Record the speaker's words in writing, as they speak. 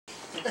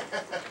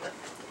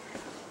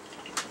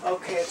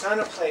Okay, it's on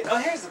a plate. Oh,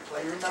 here's the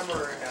plate. You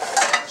remember in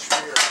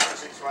chemistry or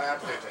physics lab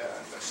that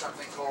there's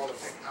something called a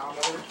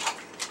picnometer?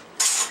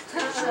 It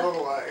was a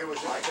little, it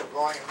was like a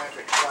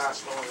volumetric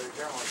glass, but they're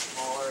generally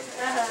smaller and they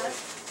have like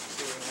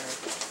doing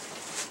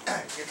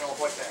there. You know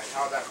what that,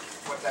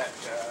 what that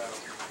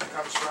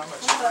comes from?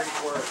 It's a Greek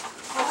word.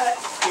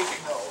 Geek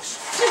knows.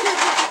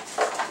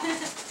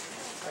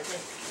 I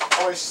think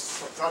I always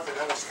thought that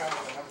was kind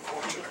of an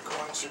unfortunate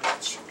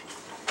coincidence.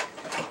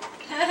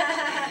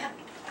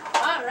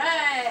 All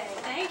right,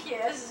 thank you.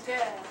 This is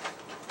good.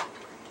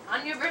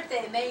 On your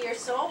birthday, may your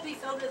soul be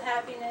filled with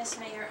happiness,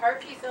 may your heart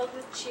be filled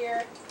with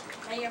cheer,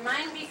 may your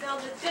mind be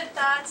filled with good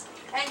thoughts,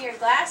 and your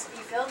glass be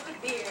filled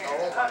with beer. Oh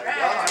All my right.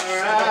 gosh. All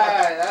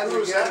right, that's a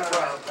Who's good that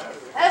one. from?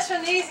 That's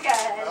from these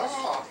guys.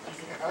 Oh,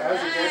 That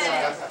was a good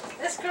Nice. one.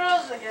 This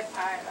girl's a good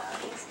part though.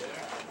 He's good.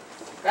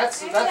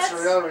 That's Maybe the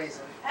real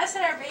reason. That's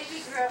what our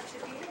baby grew up to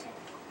be.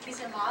 He's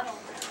a model now.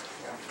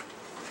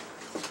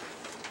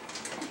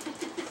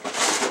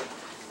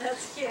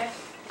 That's cute.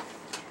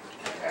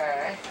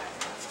 Okay.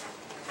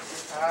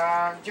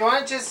 Do you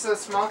want just the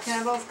small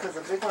candles? Because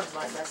the big ones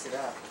might mess it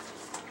up.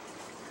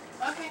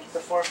 Okay. The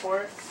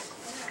 4-4?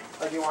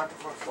 Or do you want the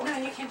 4-4? No,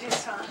 you can do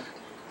this one.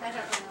 I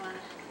don't really want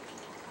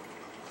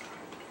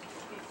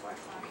to be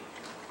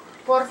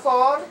 4-4.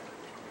 4-4. Is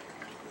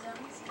that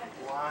what's good?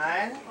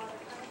 1,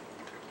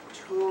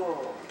 4-4. 2.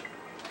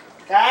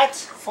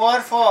 That's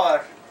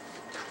 4-4.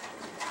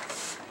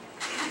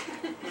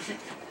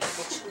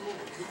 what school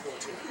did you go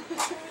to?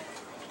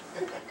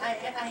 I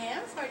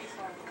am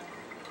 44.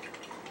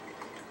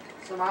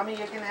 So, Mommy,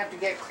 you're going to have to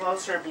get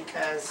closer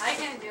because I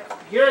can do it.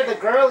 you're the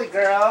girly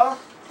girl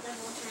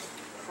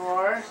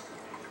for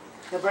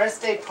the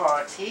birthday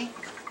party.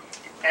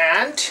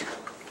 And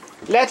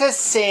let us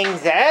sing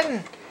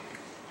then.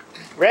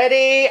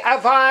 Ready? A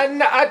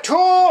 1, a 2,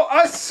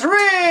 a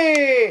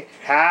 3.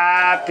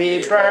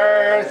 Happy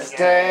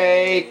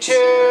birthday to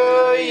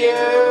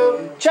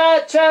you. Cha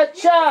cha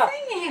cha.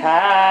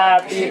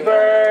 Happy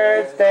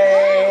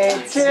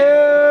birthday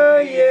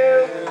to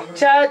you.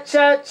 Cha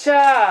cha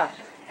cha.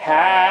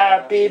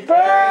 Happy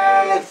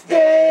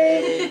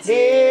birthday,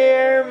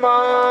 dear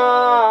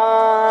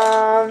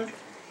Mom.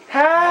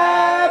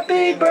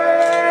 Happy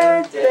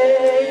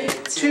birthday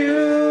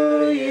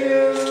to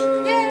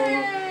you.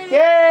 Yay!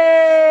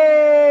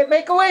 Yay!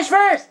 Make a wish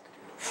first.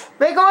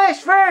 Make a wish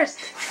first.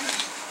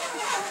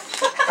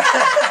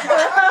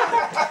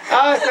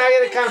 Oh, it's not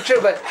going to come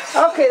true, but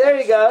okay, there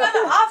you go. Well,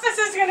 the office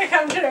is going to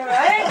come true,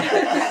 right?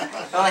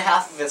 Only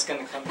half of it's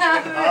gonna come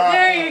Half true. of it.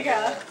 There you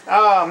go.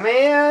 Oh,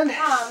 man.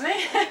 Oh,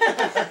 man.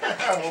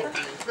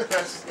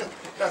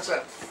 That's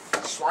a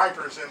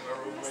swipers in the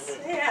room.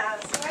 Isn't it? Yeah,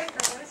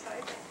 swiper. What is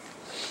swiping?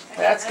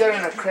 That's good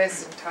enough,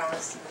 Chris and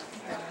Thomas.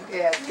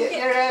 Yeah, get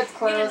your head Get a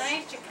close.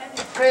 knife to cut it.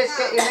 Chris,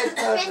 get your head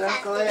close to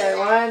Uncle Ed.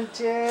 1,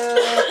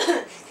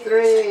 2,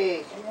 3.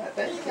 Yeah,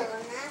 that's good.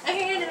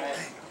 Okay, get it.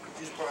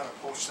 He's probably gonna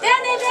post that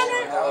Down all there,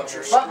 over down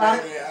your What, Mom?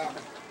 yeah.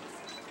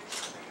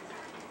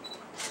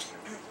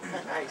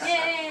 Nice.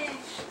 Yay.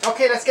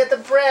 Okay, let's get the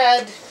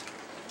bread.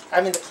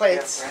 I mean the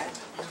plates.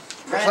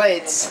 The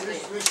plates.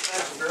 These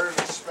guys are very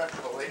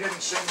respectable. They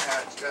didn't sing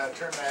that,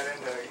 turn that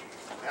into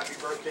happy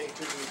birthday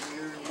to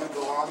you, you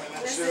belong in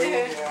it This soon. is-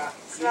 Yeah.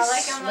 Smell like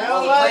a Smell monkey.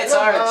 The like plates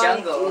are a monkey.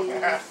 jungle.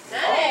 Nice.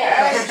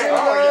 And you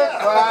look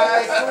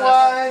like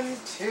 1,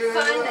 2.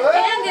 Fun and Way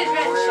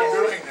adventure. of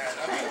doing that.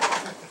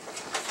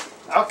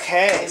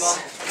 Okay. Hey, Mom,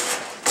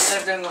 instead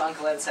of doing what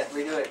Uncle Ed said,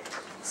 redo it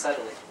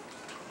subtly.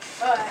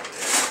 What?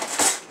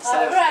 Instead Oh,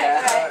 of, right,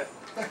 yeah. right.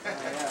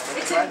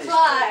 It's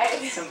implied.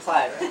 It's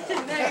implied. There you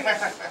go.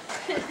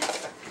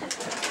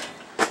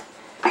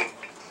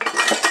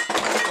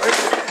 Where's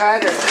the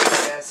cutter?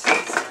 Yes.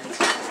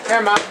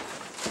 Here, Mom.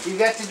 You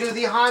get to do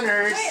the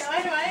honors. Wait,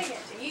 why do I get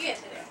to? You get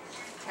to do it.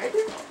 I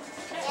do.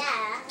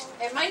 Yeah.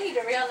 It might need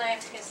a real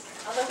knife because,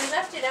 although we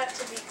left it out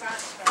to be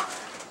crossed for a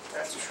while.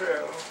 That's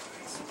true.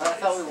 But I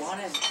thought we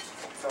wanted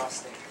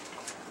frosting.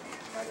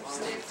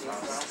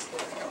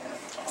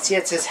 See,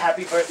 it says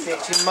happy birthday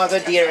to Mother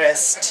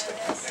Dearest.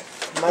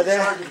 Mother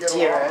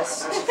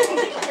Dearest.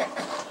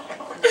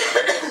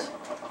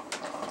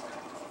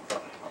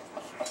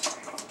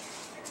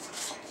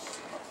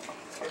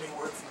 Any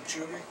word from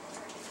Judy?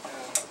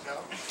 No?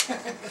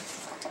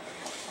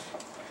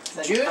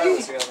 That Judy? car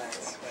was real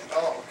nice.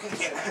 Oh,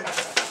 okay.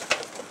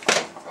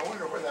 I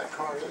wonder where that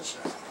car is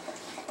now.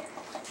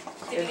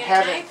 Did In you get a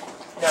heaven. knife?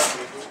 No.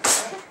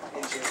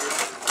 In Judy.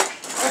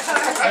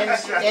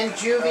 In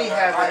juvie Might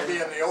heaven. be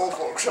in the old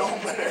folks' home.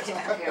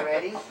 Okay,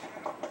 ready?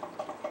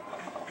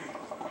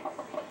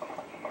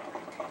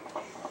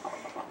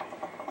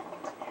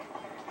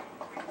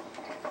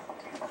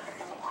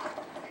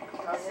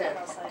 Okay.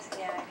 Little size,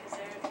 yeah, because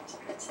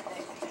it's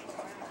thick.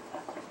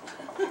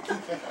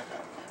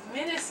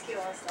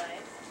 Minuscule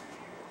size.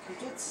 You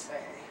did say.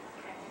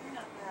 Okay,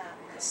 not that.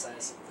 The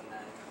size of the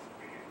knife.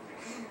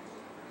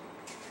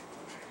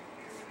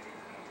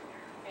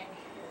 Okay,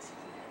 this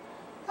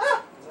one.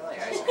 Ah! Is that like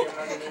ice cream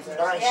underneath? It's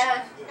nice.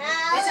 Yeah.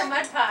 It's a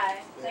mud pie.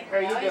 Like Here,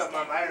 we you do always it,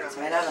 Mom. I don't It's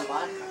know. made out of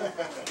mud. It is. It's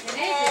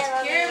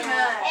pure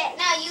mud.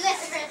 No, you get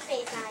the first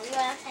piece now. You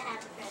have to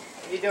have the first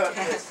piece. You do it,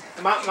 please.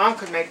 Mom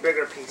could make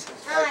bigger pieces.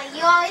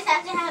 You always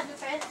have to have the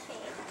first piece.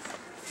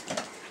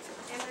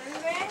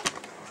 Remember?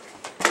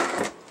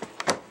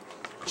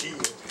 Gee, you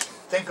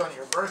think on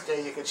your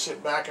birthday you could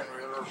sit back and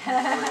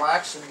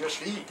relax and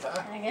just eat,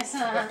 huh? I guess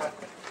not.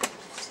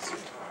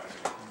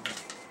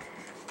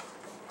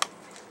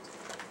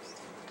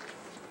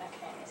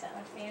 Okay, is that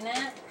one for you,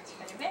 Nat? It's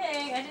pretty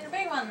big. I did a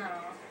big one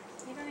though.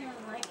 You don't even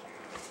like it.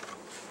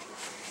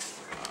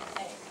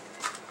 Okay.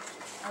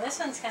 Oh, this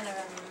one's kind of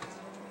a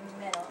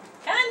middle.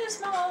 Kind of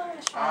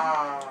smallish.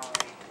 Ah.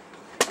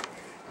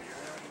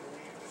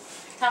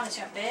 Thomas,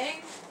 you want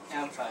big?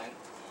 Yeah, I'm fine.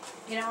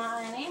 You don't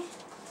want any? No,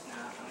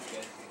 I'm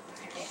good.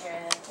 Okay,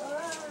 good.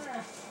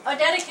 Oh,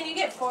 Daddy, can you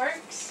get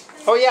forks?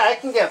 Oh yeah, I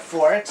can get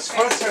forks.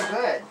 Forks are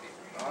good.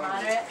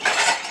 Moderate.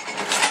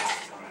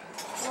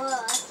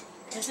 What?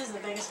 This is the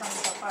biggest one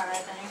so far, I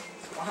think.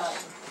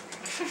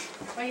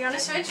 Oh, you want to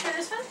switch for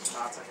this one? No,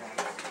 it's okay.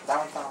 That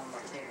one fell on the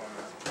table.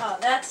 Oh,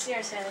 that's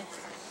yours, Daddy.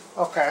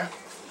 Okay.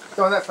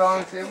 The one that fell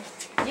on too?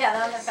 Yeah, the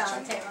one that fell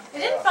on the table. It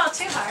didn't fall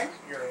too hard.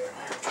 You're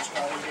just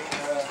not eating,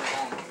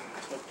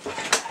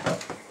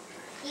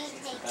 You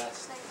take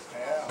Best.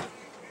 yeah.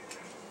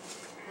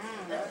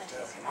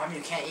 Mom,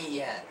 you can't eat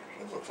yet.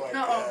 It looked like,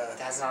 Uh-oh.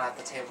 Dad's not at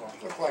the table.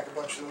 looked like a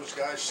bunch of those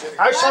guys sitting.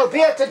 I shall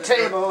be at the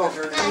table. Is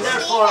there- No,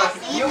 Therefore,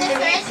 she you ate can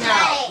the eat first now.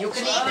 bite. You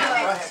can She eat ate now. the Go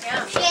first- ahead.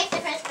 Yeah. She ate the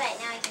first bite,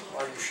 now you can eat.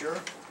 Are you sure?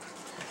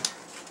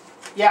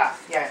 Yeah,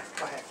 go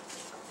ahead.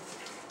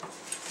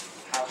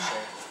 How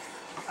sure?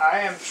 I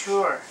am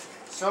sure.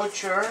 So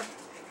sure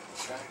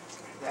Okay.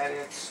 that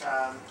it's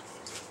 100%.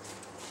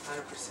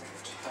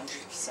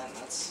 100%.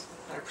 That's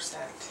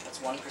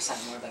 100%.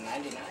 1% more than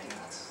 99.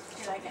 That's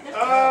You like it?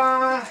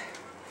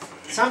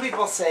 Some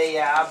people say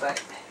yeah,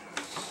 but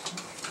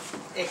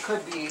it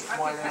could be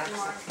more than Put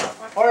more.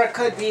 100%. Or it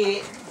could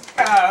be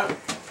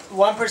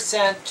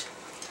 1%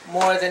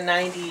 more than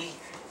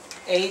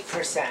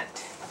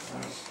 98%.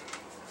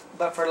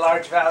 But for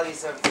large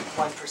values of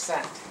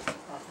 1%.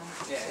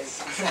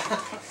 yes.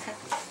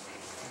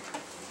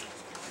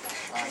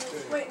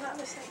 Wait, not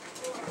this thing.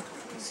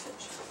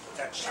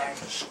 That's times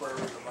the square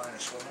root of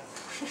 -1.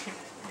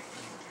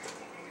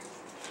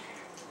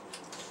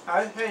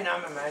 I was saying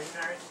I'm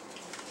imaginary.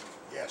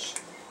 Yes.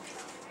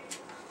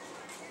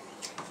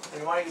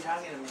 And why are you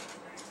talking to me?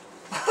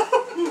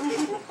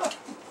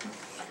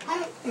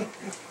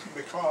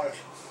 Because.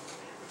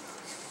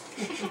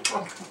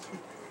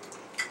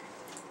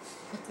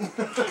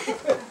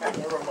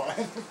 Never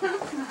mind.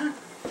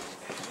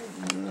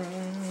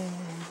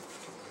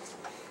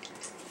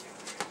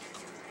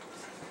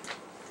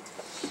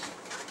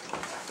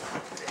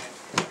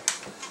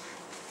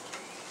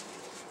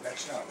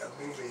 That's not a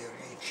movie of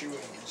me chewing,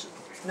 is it?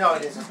 No,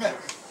 it isn't.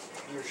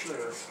 You're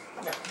sure?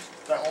 No.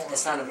 That won't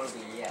It's not a movie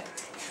yet.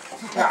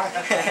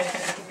 Yeah.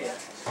 Yeah.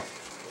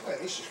 Hey,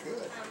 this is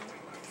good.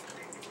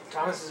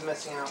 Thomas is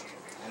missing out.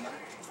 Am I?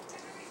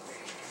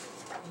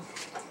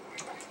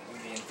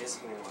 The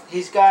invisible one.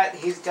 He's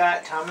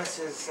got Thomas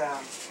is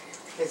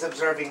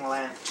observing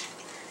Lent.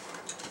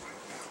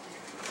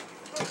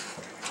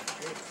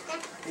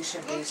 He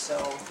should be so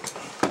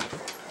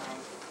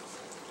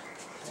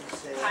let's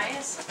say,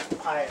 Pious?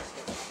 pious.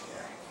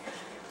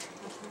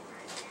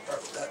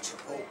 That's a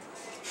Pope.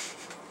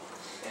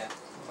 Yeah.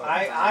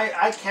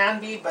 I can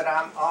be, but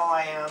I'm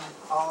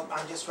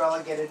just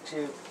relegated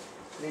to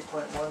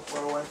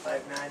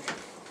 3.14159.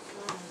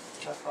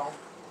 That's all.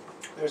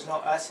 There's no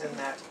us in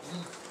that.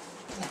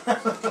 Mommy.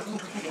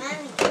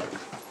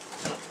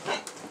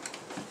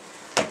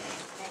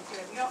 Thank you.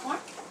 Have you got more? I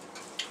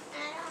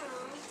don't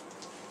know.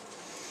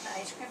 The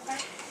ice cream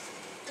part?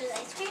 Is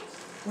ice cream?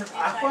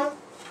 Aqua?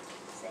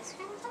 Is ice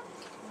cream on top?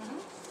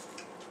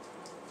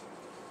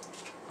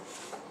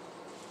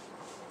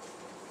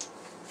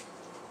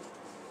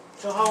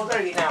 So how old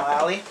are you now,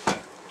 Allie?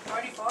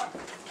 44.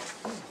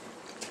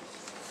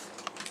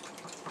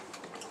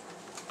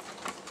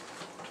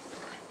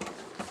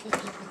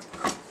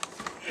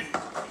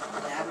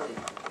 Natalie.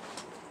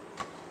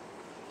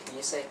 Can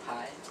you say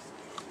pie?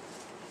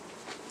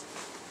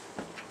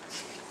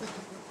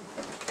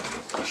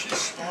 She's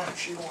smart.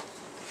 She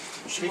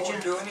Did won't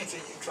you? do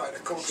anything you try to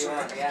coax She her.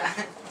 won't, yeah.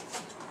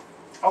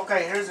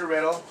 Okay, here's a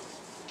riddle.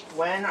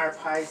 When are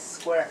pies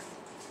square?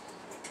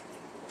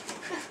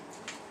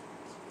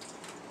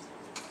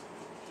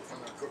 I'm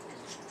gonna cook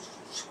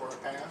in a square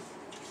pan.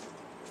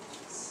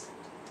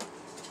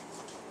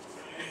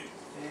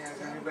 Yeah,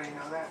 does anybody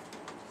know that?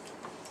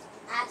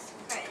 Ask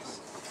first.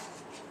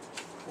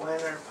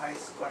 When are pies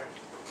square?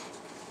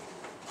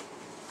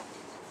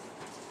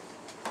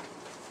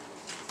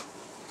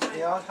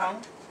 You all tell me?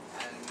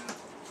 I don't know.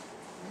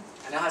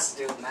 I know it has to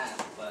do with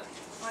math, but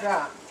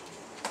Yeah.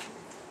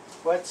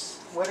 What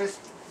does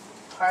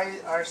pi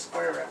r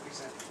square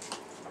represent?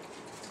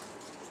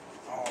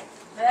 Oh,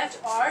 That's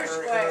our Area-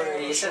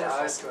 square. you said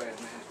R squared,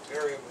 man.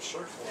 area of a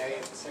circle. Area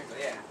of the circle,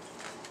 yeah.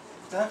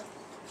 Huh?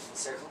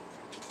 Circle?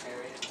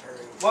 area.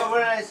 What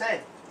did I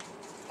say?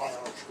 Pi r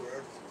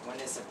squared. When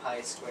is the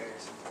pi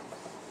squares?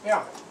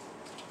 Yeah.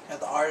 Yeah,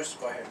 the R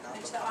squared, not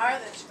It's the the pi. R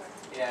that's square.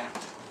 Yeah.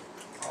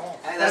 Oh.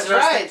 Hey, That's what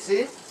I was right,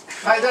 see?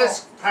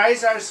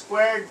 Pi's are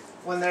squared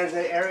when they're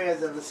the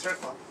areas of the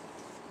circle.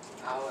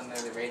 Oh, and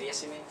they're the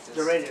radius, you mean?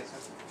 The radius.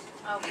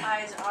 Oh,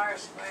 pi is R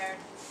squared.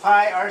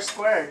 Pi r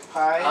squared.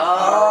 Pi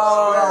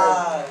Oh,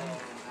 r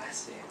I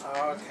see.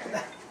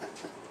 squared.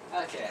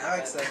 Okay. That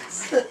makes but-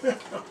 sense.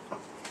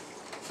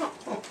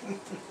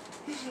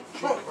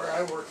 Where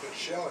I worked at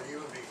Shell, you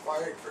would be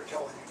fired for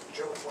telling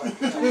jokes like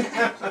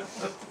that.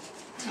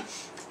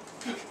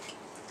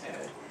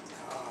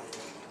 Ah,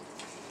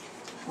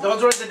 yeah.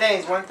 Those were the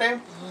days, weren't they?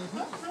 Don't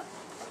know.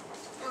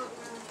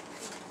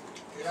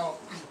 You know,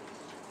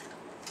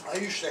 I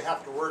used to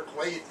have to work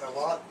late a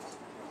lot,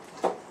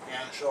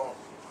 and so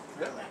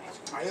Really?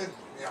 I didn't,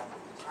 you know,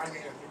 I mean,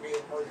 it'd be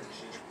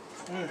emergencies.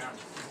 Mm. And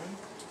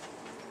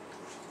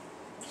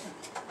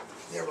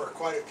there were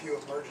quite a few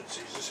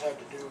emergencies. This had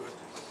to do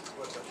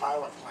with the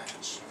pilot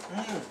plants.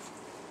 Mm.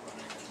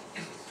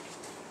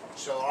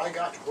 So I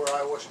got to where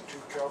I wasn't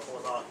too careful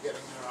about getting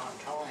there on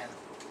time,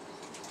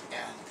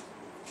 and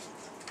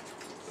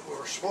we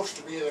were supposed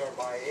to be there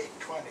by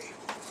 8:20.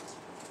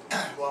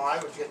 Well, I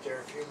would get there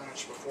a few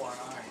minutes before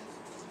 9.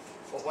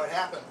 Well, what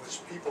happened was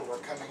people were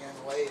coming in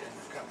late, and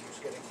the company was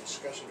getting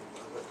disgusted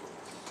with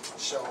it.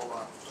 So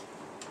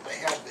they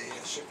had the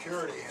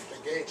security at the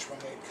gates when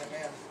they'd come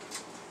in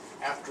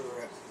after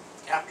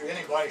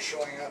anybody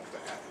showing up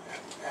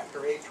after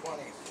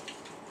 8:20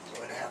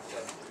 would have to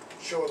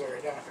show their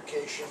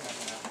identification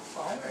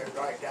and they'd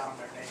write down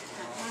their name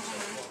and so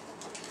forth.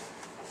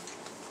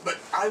 But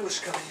I was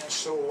coming in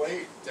so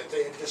late that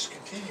they had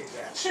discontinued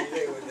that. See,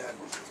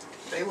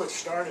 they would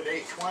start at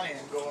 8:20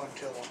 and go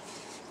until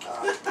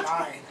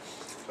 9,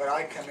 but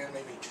I'd come in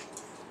maybe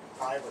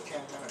 5 or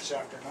 10 minutes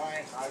after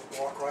 9. I'd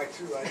walk right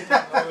through. I didn't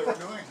even know they were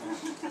doing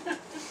that.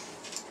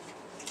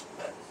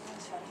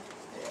 That's funny.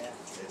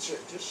 Yeah, it's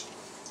just.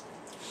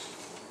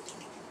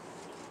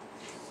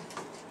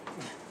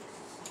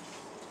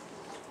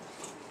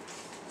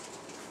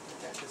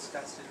 Got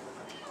disgusted with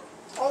them.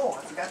 Oh,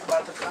 I forgot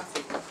about the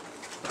coffee.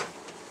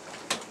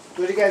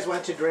 What do you guys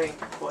want to drink,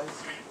 boys?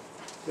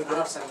 Good I'll have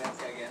milk? some milk,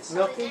 I guess.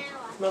 Milky?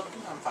 Milky?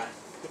 I'm fine.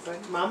 You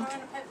fine? Mom?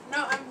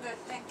 No, I'm good,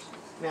 thanks.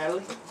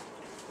 Natalie?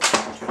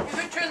 You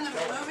could turn the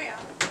movie on.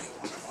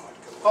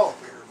 Oh.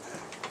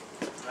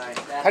 Right.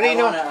 How do you I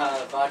know- want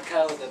a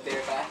vodka with a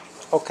beer back.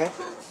 Okay.